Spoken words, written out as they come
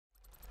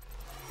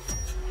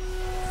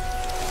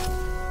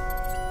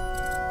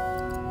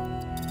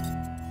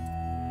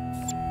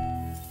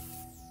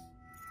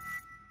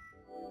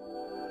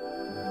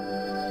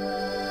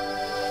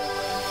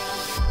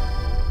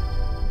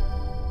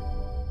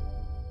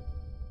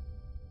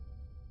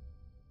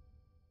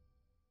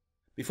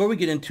Before we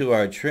get into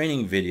our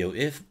training video,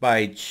 if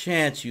by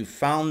chance you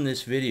found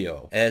this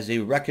video as a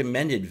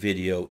recommended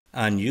video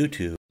on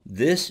YouTube,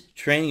 this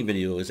training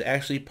video is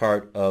actually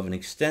part of an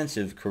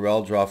extensive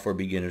CorelDRAW for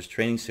Beginners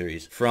training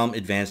series from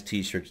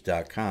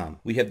AdvancedTshirts.com.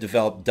 We have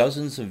developed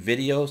dozens of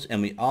videos,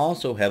 and we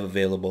also have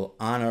available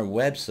on our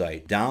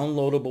website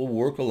downloadable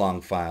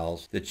work-along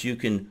files that you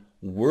can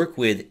work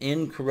with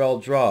in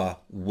CorelDRAW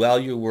while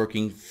you're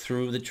working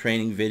through the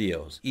training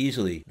videos.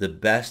 Easily the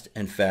best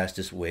and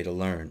fastest way to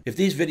learn. If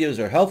these videos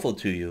are helpful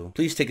to you,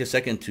 please take a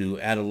second to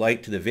add a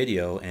like to the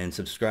video and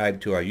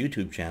subscribe to our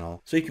YouTube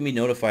channel so you can be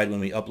notified when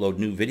we upload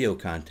new video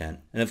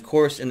content. And of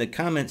course, in the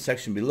comment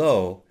section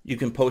below, you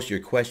can post your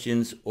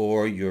questions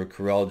or your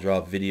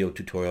CorelDRAW video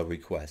tutorial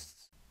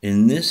requests.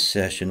 In this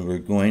session, we're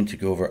going to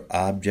go over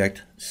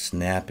object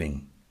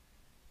snapping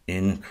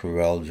in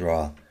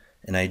CorelDRAW.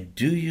 And I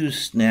do use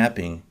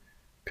snapping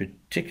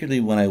particularly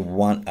when I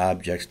want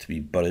objects to be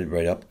butted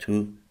right up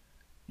to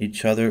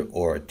each other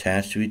or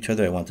attached to each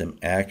other. I want them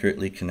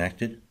accurately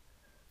connected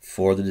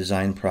for the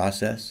design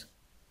process.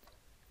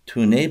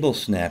 To enable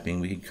snapping,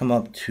 we can come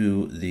up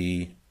to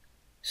the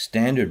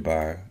standard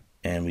bar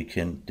and we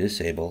can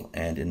disable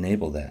and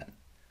enable that.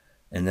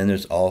 And then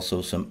there's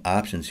also some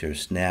options here.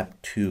 Snap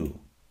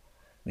to.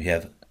 We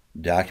have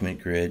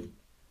document grid,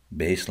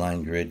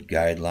 baseline grid,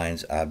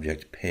 guidelines,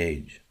 object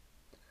page.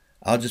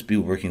 I'll just be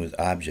working with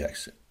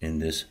objects in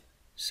this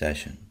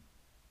session.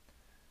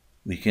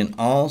 We can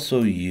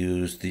also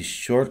use the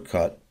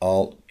shortcut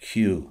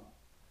Alt-Q.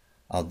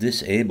 I'll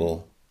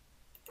disable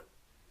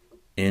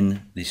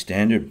in the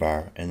standard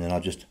bar, and then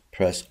I'll just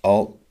press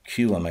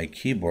Alt-Q on my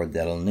keyboard.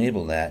 That'll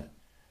enable that.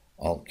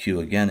 Alt-Q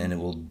again, and it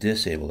will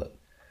disable it.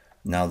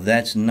 Now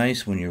that's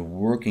nice when you're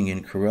working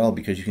in Corel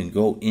because you can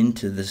go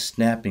into the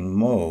snapping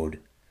mode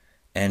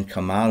and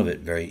come out of it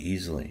very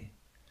easily.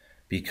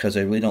 Because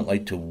I really don't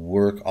like to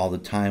work all the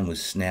time with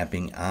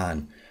snapping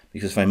on.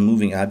 Because if I'm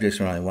moving objects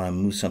around, I want to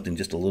move something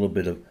just a little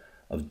bit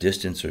of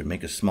distance or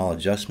make a small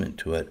adjustment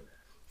to it.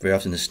 Very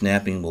often the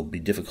snapping will be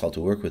difficult to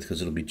work with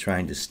because it'll be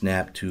trying to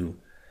snap to,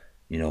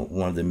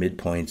 one of the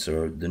midpoints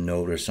or the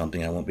node or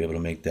something. I won't be able to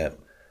make that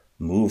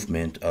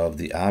movement of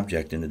the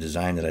object in the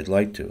design that I'd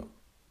like to.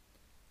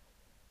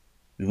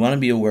 We want to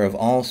be aware of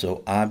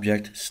also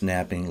object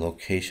snapping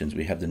locations.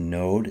 We have the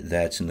node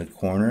that's in the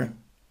corner,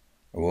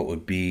 or what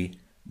would be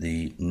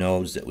the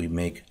nodes that we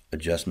make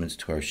adjustments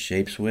to our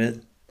shapes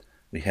with.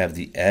 We have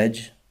the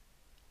edge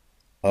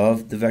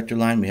of the vector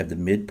line, we have the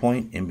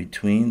midpoint in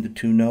between the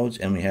two nodes,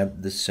 and we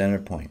have the center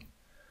point.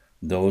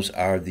 Those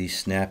are the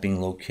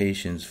snapping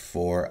locations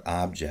for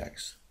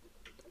objects.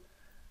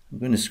 I'm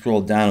going to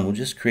scroll down and we'll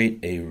just create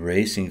a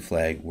racing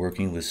flag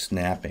working with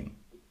snapping.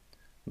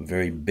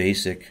 Very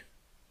basic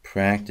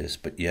practice,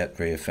 but yet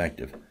very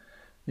effective.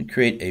 We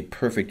create a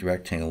perfect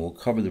rectangle. We'll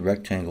cover the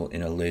rectangle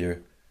in a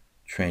later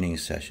training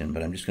session,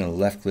 but I'm just going to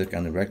left click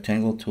on the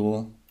rectangle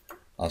tool.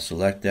 I'll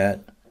select that.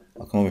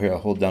 I'll come over here, I'll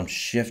hold down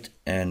Shift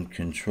and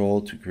Control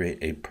to create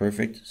a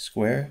perfect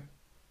square,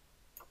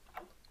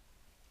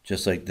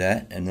 just like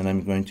that. And then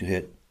I'm going to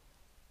hit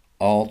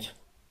Alt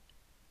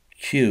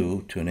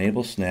Q to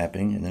enable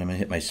snapping, and then I'm going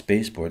to hit my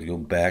spacebar to go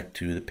back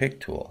to the pick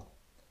tool.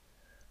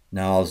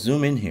 Now I'll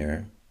zoom in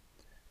here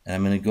and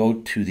I'm going to go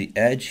to the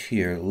edge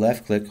here,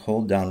 left click,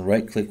 hold down,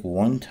 right click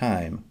one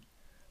time,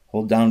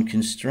 hold down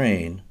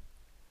Constrain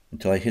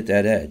until I hit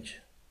that edge.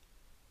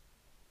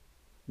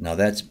 Now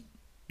that's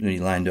going to be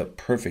lined up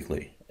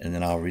perfectly, and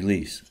then I'll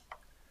release.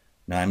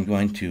 Now I'm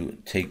going to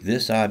take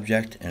this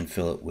object and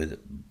fill it with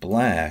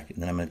black,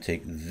 and then I'm going to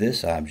take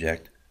this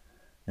object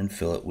and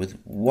fill it with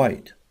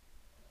white.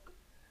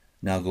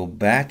 Now I'll go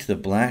back to the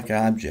black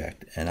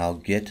object and I'll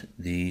get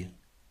the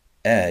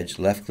edge,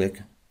 left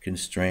click,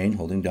 constrain,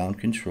 holding down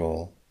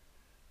Control,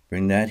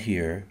 bring that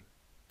here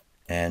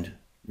and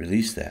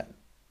release that.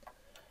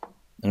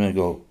 I'm going to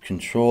go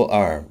Control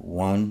R,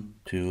 1,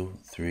 2,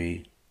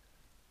 3,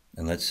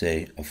 and let's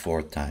say a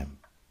fourth time.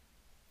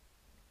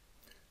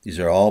 These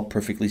are all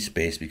perfectly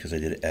spaced because I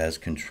did it as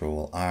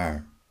Control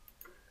R.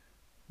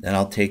 Then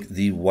I'll take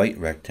the white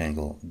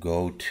rectangle,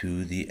 go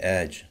to the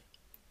edge,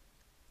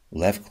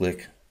 left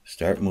click,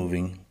 start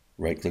moving,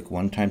 right click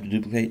one time to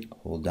duplicate,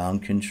 hold down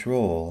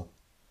Control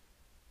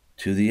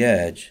to the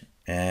edge,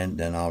 and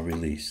then I'll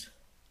release.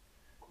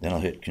 Then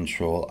I'll hit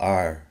Control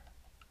R.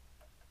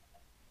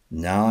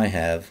 Now I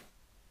have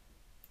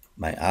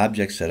my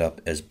object set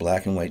up as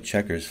black and white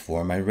checkers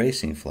for my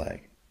racing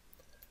flag.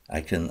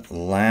 I can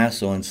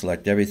lasso and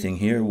select everything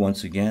here.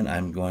 Once again,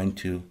 I'm going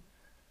to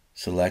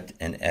select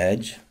an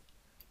edge,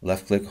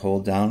 left click,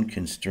 hold down,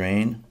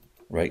 constrain,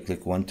 right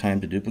click one time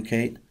to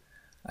duplicate.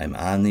 I'm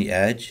on the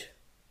edge,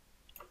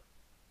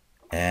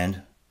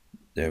 and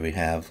there we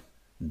have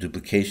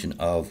duplication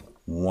of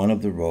one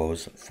of the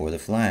rows for the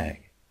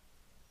flag.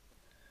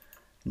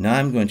 Now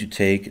I'm going to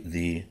take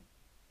the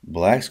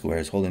black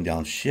squares, holding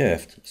down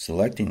Shift,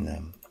 selecting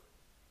them,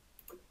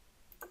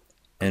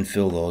 and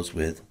fill those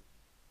with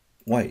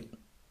white.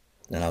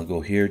 Then I'll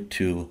go here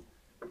to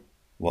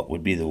what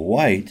would be the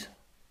white,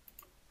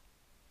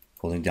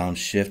 holding down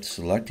Shift,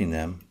 selecting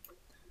them,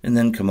 and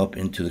then come up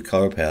into the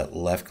color palette,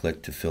 left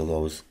click to fill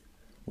those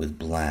with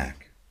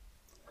black.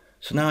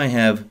 So now I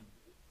have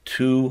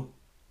 2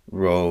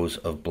 rows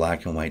of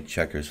black and white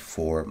checkers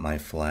for my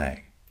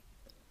flag.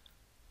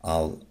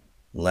 I'll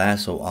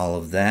lasso all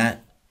of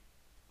that,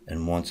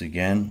 and once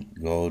again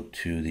go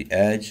to the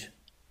edge,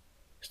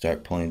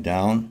 start pulling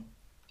down,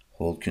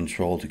 hold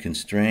Control to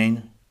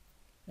constrain,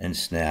 and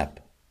snap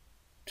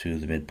to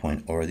the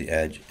midpoint or the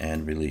edge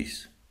and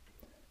release.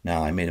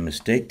 Now I made a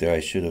mistake there. I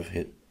should have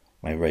hit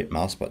my right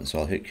mouse button, so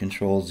I'll hit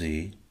Control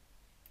Z,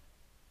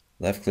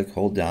 left click,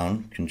 hold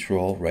down,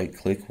 Control, right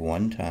click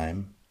one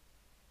time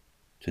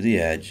to the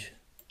edge.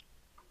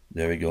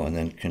 There we go, and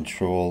then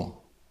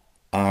Control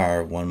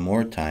R one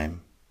more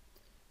time.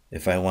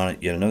 If I want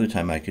it yet another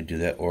time, I could do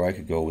that, or I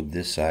could go with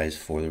this size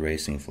for the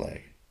racing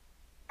flag.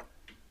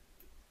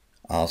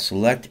 I'll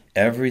select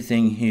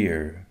everything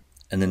here,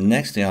 and the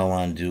next thing I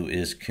want to do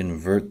is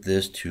convert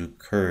this to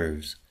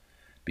curves,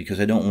 because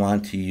I don't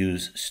want to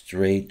use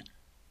straight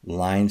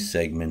line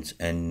segments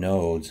and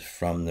nodes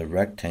from the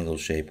rectangle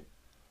shape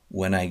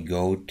when I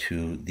go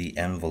to the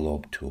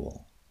envelope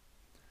tool.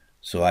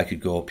 So I could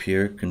go up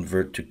here,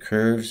 convert to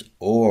curves,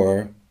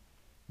 or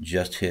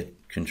just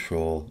hit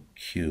Control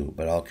Q,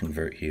 but I'll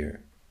convert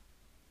here.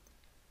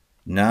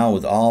 Now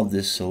with all of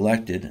this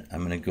selected, I'm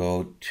going to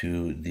go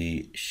to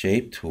the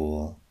shape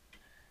tool,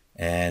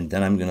 and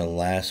then I'm going to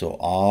lasso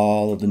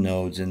all of the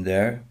nodes in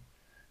there.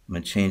 I'm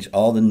going to change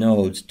all the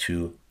nodes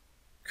to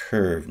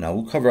curve. Now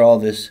we'll cover all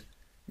this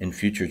in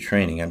future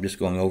training. I'm just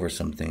going over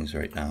some things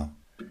right now.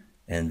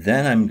 And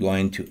then I'm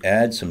going to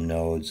add some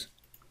nodes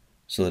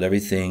so that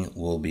everything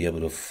will be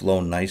able to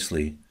flow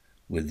nicely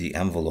with the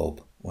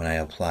envelope when I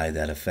apply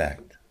that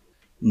effect.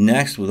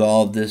 Next, with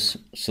all of this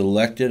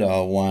selected,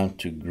 I'll want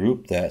to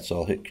group that, so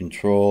I'll hit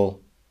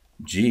Control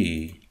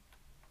G.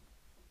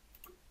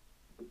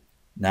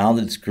 Now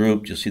that it's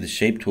grouped, you'll see the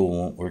shape tool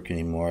won't work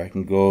anymore. I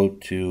can go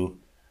to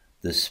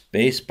the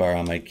space bar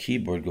on my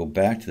keyboard, go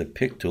back to the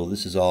pick tool.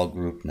 This is all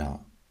grouped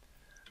now.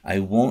 I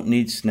won't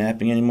need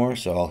snapping anymore,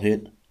 so I'll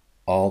hit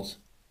Alt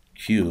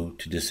Q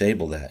to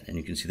disable that, and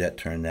you can see that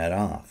turned that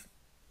off.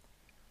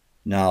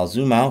 Now I'll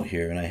zoom out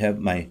here, and I have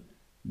my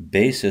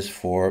basis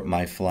for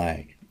my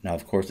flag. Now,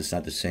 of course, it's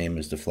not the same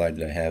as the flag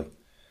that I have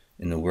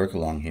in the work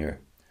along here.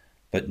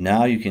 But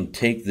now you can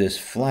take this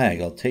flag,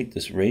 I'll take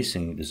this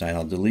racing design,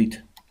 I'll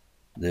delete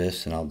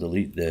this, and I'll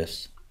delete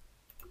this.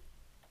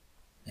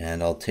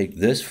 And I'll take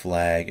this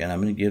flag, and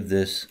I'm going to give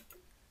this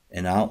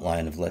an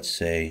outline of, let's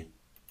say,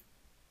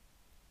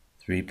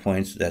 3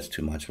 points. That's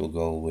too much. We'll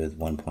go with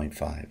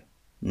 1.5.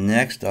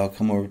 Next, I'll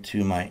come over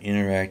to my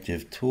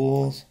interactive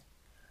tools.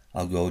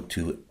 I'll go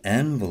to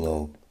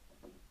envelope.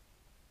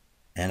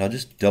 And I'll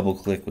just double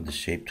click with the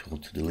shape tool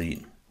to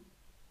delete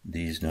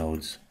these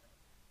nodes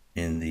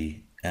in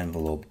the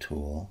envelope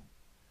tool.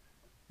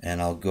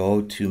 And I'll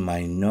go to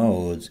my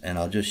nodes and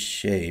I'll just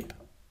shape.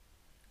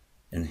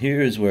 And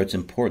here is where it's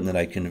important that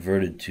I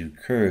converted to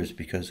curves,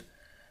 because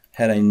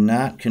had I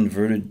not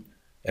converted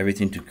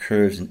everything to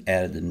curves and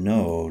added the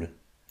node,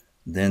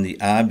 then the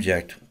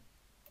object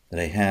that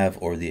I have,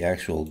 or the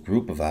actual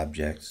group of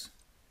objects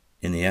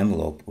in the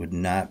envelope, would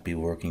not be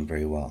working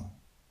very well.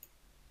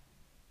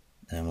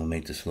 And we'll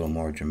make this a little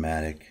more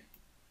dramatic.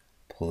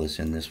 Pull this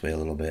in this way a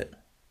little bit.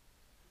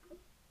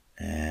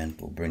 And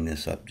we'll bring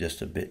this up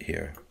just a bit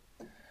here.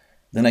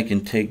 Then I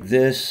can take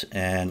this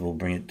and we'll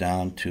bring it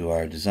down to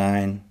our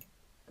design.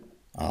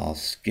 I'll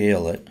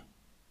scale it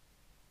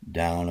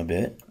down a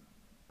bit.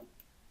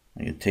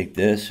 I can take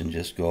this and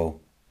just go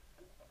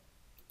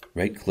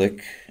right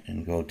click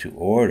and go to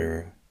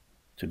order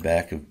to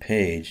back of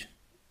page.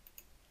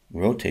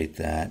 Rotate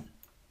that.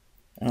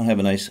 And I'll have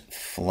a nice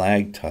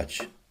flag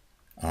touch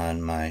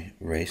on my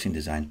racing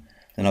design.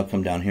 Then I'll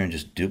come down here and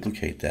just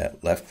duplicate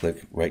that. Left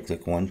click, right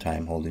click one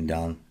time, holding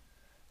down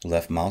the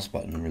left mouse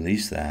button,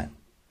 release that.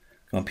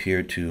 Come up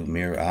here to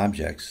mirror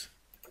objects.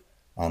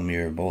 I'll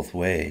mirror both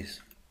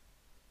ways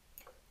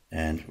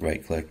and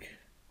right click.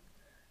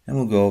 And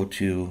we'll go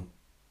to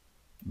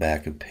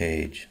back of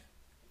page,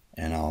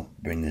 and I'll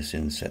bring this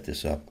in and set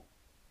this up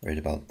right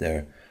about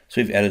there.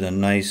 So we've added a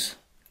nice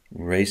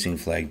racing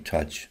flag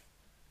touch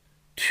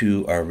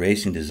to our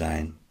racing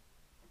design.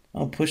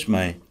 I'll push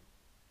my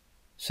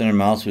center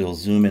mouse wheel,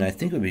 zoom in. I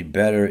think it would be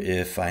better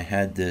if I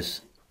had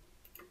this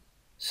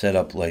set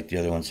up like the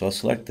other one. So I'll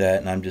select that,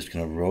 and I'm just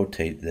going to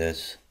rotate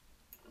this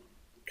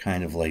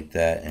kind of like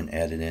that and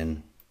add it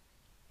in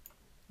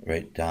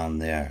right down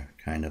there,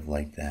 kind of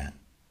like that.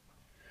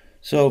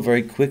 So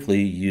very quickly,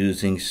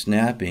 using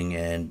snapping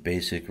and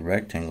basic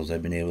rectangles,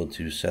 I've been able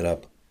to set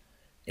up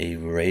a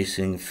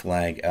racing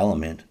flag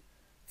element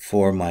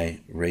for my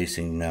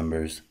racing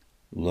members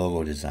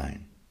logo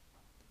design,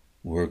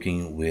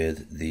 working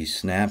with the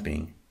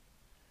snapping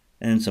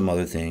and some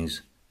other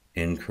things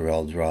in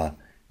CorelDRAW.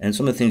 And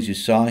some of the things you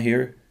saw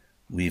here,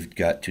 we've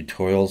got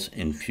tutorials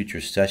in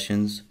future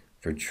sessions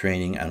for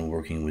training on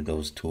working with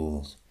those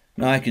tools.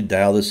 Now I could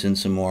dial this in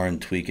some more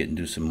and tweak it and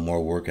do some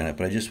more work on it,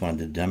 but I just wanted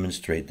to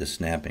demonstrate the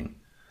snapping.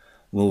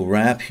 We'll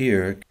wrap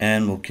here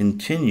and we'll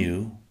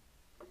continue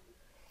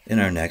in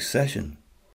our next session.